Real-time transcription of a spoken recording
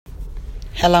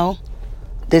Hello,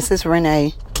 this is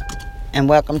Renee, and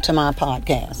welcome to my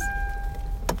podcast.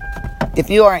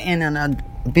 If you are in an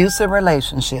abusive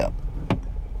relationship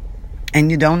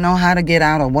and you don't know how to get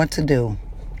out or what to do,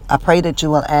 I pray that you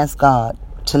will ask God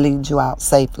to lead you out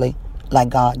safely like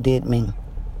God did me.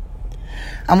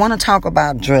 I want to talk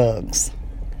about drugs,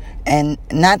 and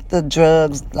not the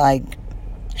drugs like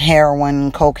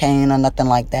heroin, cocaine, or nothing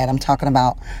like that. I'm talking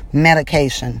about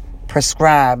medication,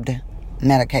 prescribed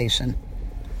medication.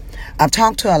 I've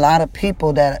talked to a lot of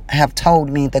people that have told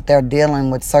me that they're dealing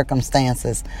with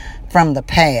circumstances from the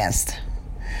past.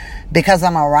 Because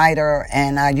I'm a writer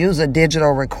and I use a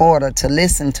digital recorder to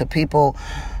listen to people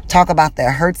talk about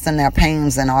their hurts and their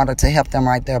pains in order to help them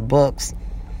write their books,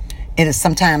 it is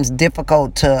sometimes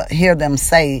difficult to hear them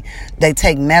say they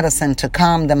take medicine to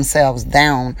calm themselves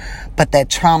down, but that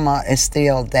trauma is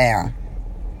still there.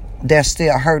 They're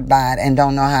still hurt by it and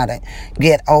don't know how to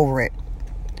get over it.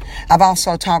 I've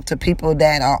also talked to people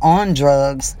that are on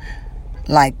drugs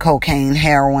like cocaine,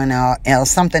 heroin, or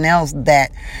something else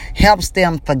that helps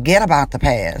them forget about the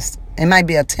past. It might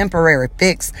be a temporary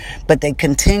fix, but they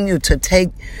continue to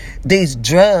take these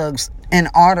drugs in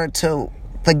order to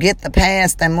forget the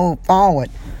past and move forward,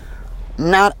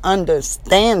 not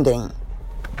understanding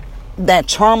that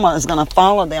trauma is going to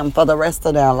follow them for the rest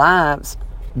of their lives,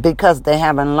 because they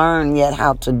haven't learned yet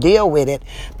how to deal with it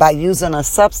by using a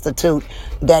substitute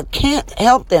that can't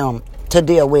help them to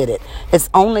deal with it. It's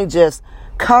only just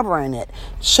covering it,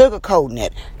 sugarcoating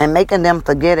it, and making them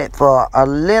forget it for a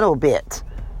little bit,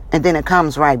 and then it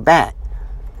comes right back.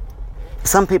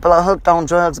 Some people are hooked on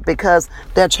drugs because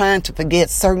they're trying to forget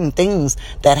certain things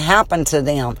that happened to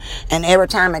them, and every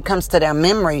time it comes to their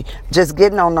memory, just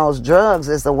getting on those drugs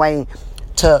is a way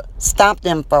to stop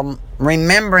them from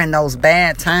remembering those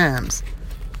bad times.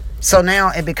 So now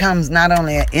it becomes not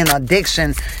only an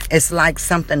addiction, it's like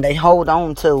something they hold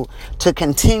on to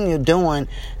continue doing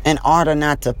in order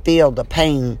not to feel the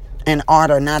pain, in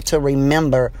order not to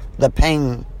remember the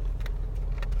pain.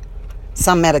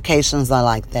 Some medications are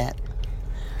like that.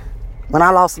 When I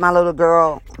lost my little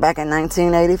girl back in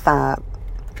 1985,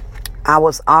 I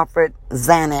was offered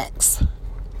Xanax,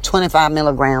 25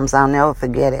 milligrams. I'll never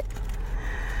forget it.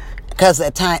 Because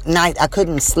at night I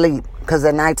couldn't sleep, because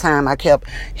at nighttime I kept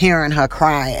hearing her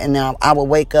cry, and now I would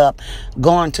wake up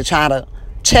going to try to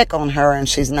check on her, and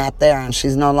she's not there, and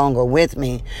she's no longer with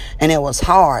me, and it was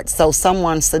hard. So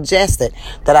someone suggested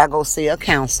that I go see a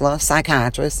counselor,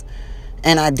 psychiatrist,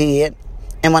 and I did.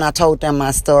 And when I told them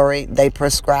my story, they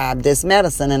prescribed this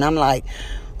medicine, and I'm like,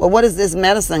 well, what has this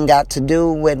medicine got to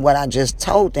do with what I just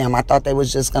told them? I thought they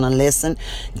was just going to listen,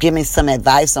 give me some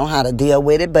advice on how to deal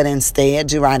with it, but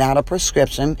instead you write out a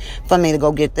prescription for me to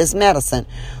go get this medicine.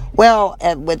 Well,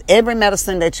 with every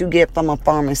medicine that you get from a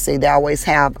pharmacy, they always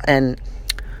have an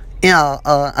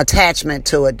attachment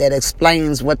to it that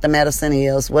explains what the medicine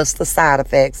is, what's the side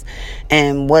effects,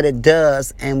 and what it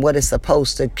does, and what it's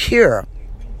supposed to cure.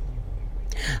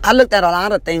 I looked at a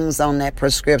lot of things on that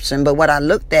prescription, but what I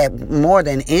looked at more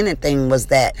than anything was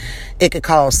that it could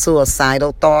cause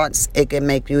suicidal thoughts. It could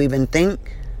make you even think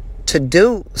to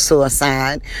do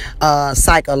suicide.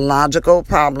 Psychological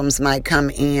problems might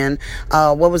come in.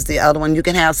 What was the other one? You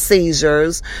can have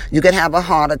seizures. You could have a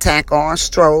heart attack or a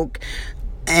stroke.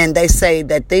 And they say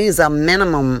that these are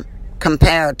minimum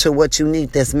compared to what you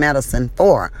need this medicine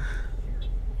for.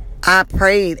 I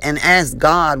prayed and asked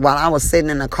God while I was sitting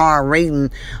in the car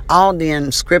reading all the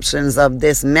inscriptions of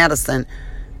this medicine.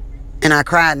 And I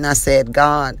cried and I said,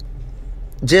 God,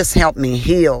 just help me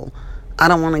heal. I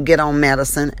don't want to get on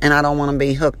medicine, and I don't want to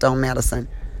be hooked on medicine.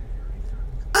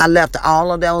 I left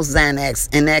all of those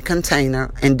Xanax in that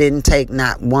container and didn't take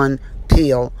not one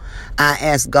pill. I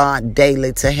asked God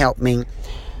daily to help me.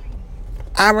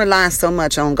 I rely so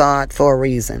much on God for a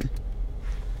reason,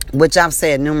 which I've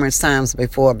said numerous times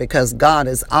before, because God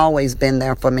has always been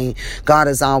there for me. God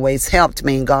has always helped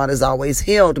me. God has always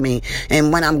healed me.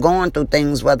 And when I'm going through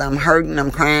things, whether I'm hurting,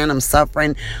 I'm crying, I'm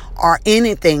suffering, or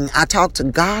anything, I talk to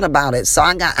God about it. So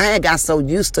I had got so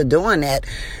used to doing that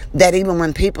even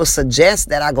when people suggest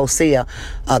that I go see a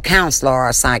counselor or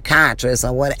a psychiatrist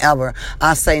or whatever,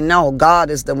 I say, no, God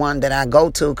is the one that I go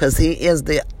to, because He is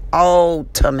the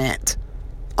ultimate,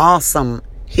 awesome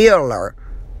healer,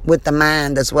 with the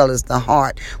mind as well as the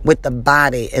heart, with the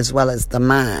body as well as the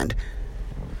mind.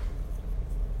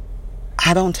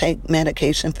 I don't take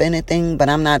medication for anything, but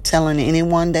I'm not telling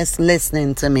anyone that's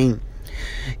listening to me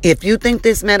If you think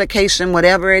this medication,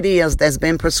 whatever it is that's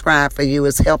been prescribed for you,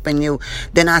 is helping you,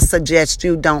 then I suggest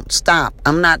you don't stop.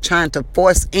 I'm not trying to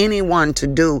force anyone to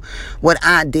do what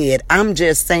I did. I'm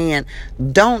just saying,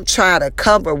 don't try to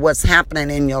cover what's happening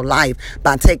in your life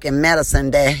by taking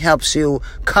medicine that helps you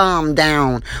calm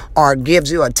down or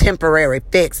gives you a temporary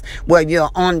fix where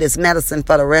you're on this medicine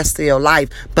for the rest of your life,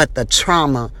 but the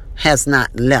trauma has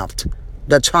not left.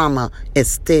 The trauma is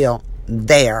still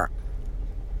there.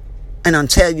 And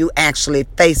until you actually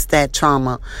face that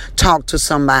trauma, talk to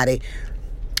somebody.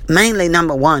 Mainly,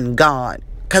 number one, God.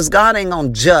 Because God ain't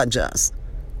going to judge us.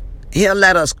 He'll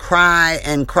let us cry,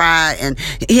 and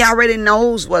he already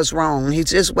knows what's wrong. He's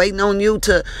just waiting on you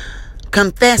to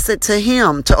confess it to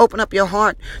him, to open up your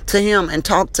heart to him and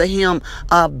talk to him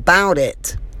about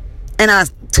it. And I'm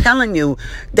telling you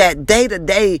that day to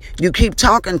day, you keep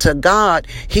talking to God,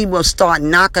 he will start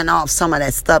knocking off some of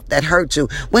that stuff that hurt you.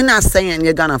 We're not saying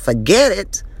you're going to forget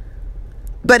it,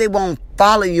 but it won't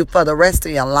follow you for the rest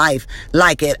of your life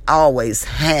like it always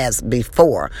has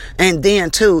before. And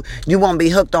then, too, you won't be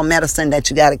hooked on medicine that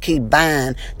you got to keep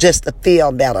buying just to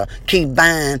feel better. Keep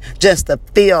buying just to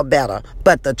feel better.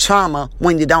 But the trauma,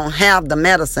 when you don't have the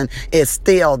medicine, is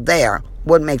still there.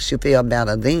 What makes you feel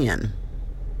better then?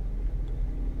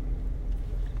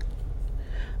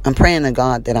 I'm praying to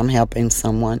God that I'm helping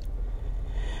someone.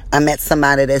 I met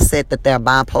somebody that said that they're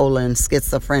bipolar and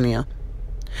schizophrenia.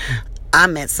 I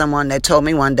met someone that told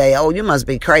me one day, oh, you must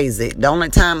be crazy. The only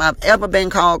time I've ever been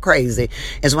called crazy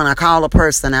is when I call a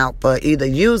person out for either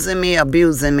using me,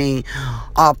 abusing me,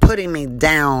 or putting me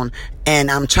down,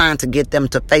 and I'm trying to get them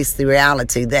to face the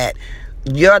reality that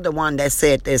you're the one that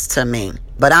said this to me,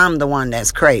 but I'm the one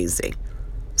that's crazy.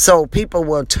 So people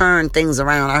will turn things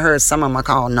around. I heard some of them are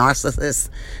called narcissists.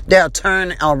 They'll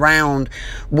turn around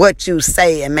what you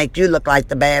say and make you look like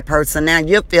the bad person. Now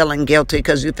you're feeling guilty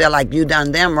because you feel like you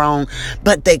done them wrong,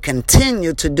 but they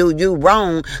continue to do you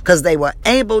wrong because they were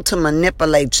able to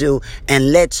manipulate you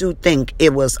and let you think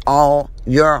it was all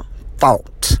your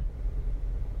fault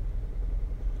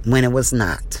when it was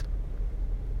not.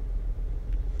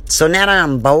 So now that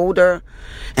I'm bolder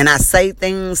and I say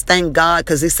things, thank God,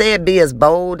 because he said be as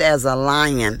bold as a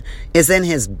lion. It's in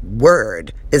his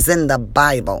word. It's in the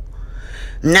Bible.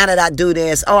 Now that I do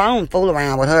this, I don't fool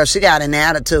around with her. She got an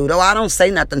attitude. I don't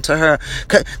say nothing to her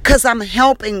because I'm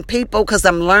helping people, because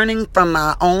I'm learning from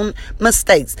my own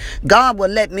mistakes. God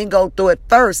will let me go through it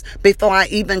first before I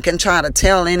even can try to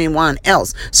tell anyone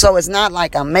else. So it's not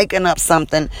like I'm making up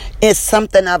something. It's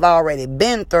something I've already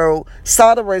been through,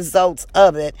 saw the results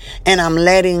of it, and I'm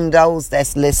letting those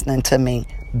that's listening to me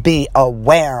be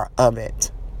aware of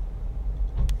it.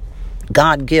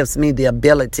 God gives me the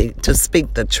ability to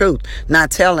speak the truth,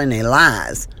 not tell any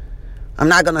lies. I'm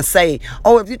not going to say,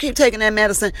 if you keep taking that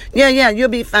medicine, yeah, you'll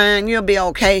be fine, you'll be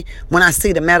okay, when I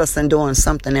see the medicine doing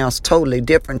something else totally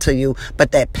different to you,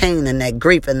 but that pain and that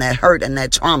grief and that hurt and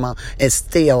that trauma is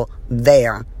still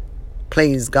there.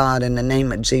 Please, God, in the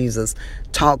name of Jesus,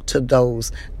 talk to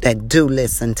those that do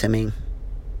listen to me.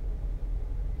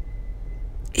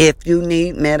 If you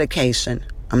need medication,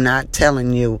 I'm not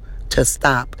telling you to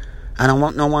stop. I don't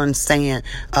want no one saying,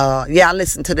 I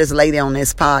listened to this lady on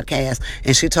this podcast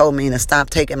and she told me to stop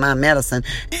taking my medicine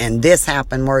and this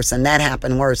happened worse and that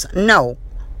happened worse. No.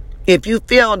 If you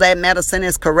feel that medicine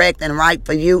is correct and right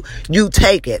for you, you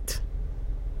take it.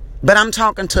 But I'm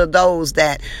talking to those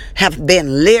that have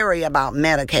been leery about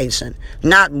medication,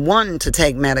 not wanting to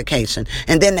take medication.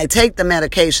 And then they take the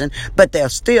medication, but they're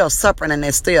still suffering and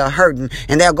they're still hurting.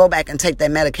 And they'll go back and take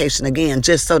that medication again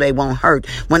just so they won't hurt.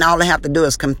 When all they have to do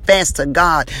is confess to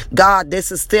God, God,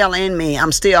 this is still in me.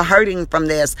 I'm still hurting from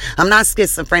this. I'm not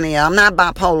schizophrenia. I'm not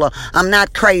bipolar. I'm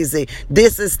not crazy.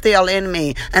 This is still in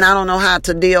me. And I don't know how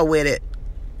to deal with it.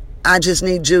 I just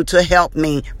need you to help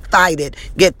me fight it,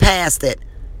 get past it.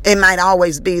 It might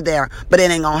always be there, but it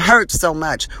ain't going to hurt so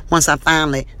much once I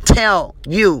finally tell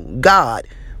you, God,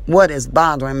 what is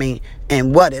bothering me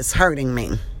and what is hurting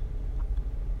me.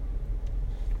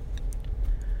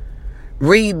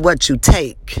 Read what you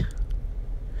take.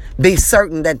 Be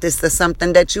certain that this is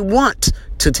something that you want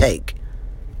to take.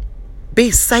 Be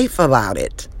safe about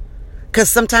it. Because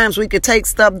sometimes we could take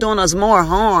stuff doing us more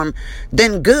harm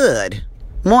than good,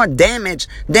 more damage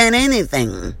than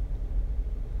anything.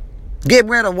 Get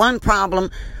rid of one problem,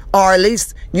 or at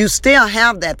least you still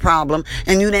have that problem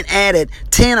and you didn't added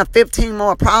 10 or 15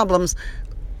 more problems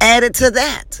added to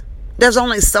that. There's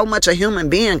only so much a human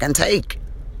being can take.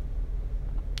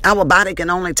 Our body can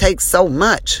only take so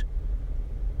much.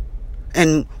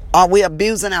 And are we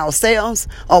abusing ourselves,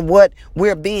 or what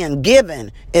we're being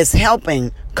given is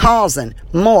helping, causing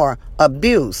more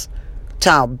abuse? to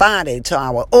our body, to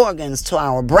our organs, to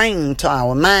our brain, to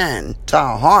our mind, to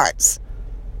our hearts.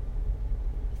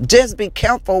 Just be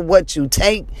careful what you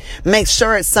take. Make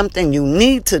sure it's something you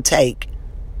need to take.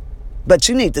 But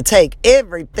you need to take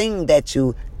everything that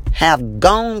you have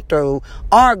gone through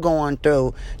or going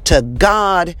through to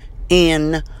God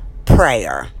in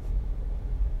prayer.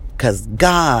 Because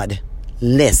God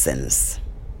listens.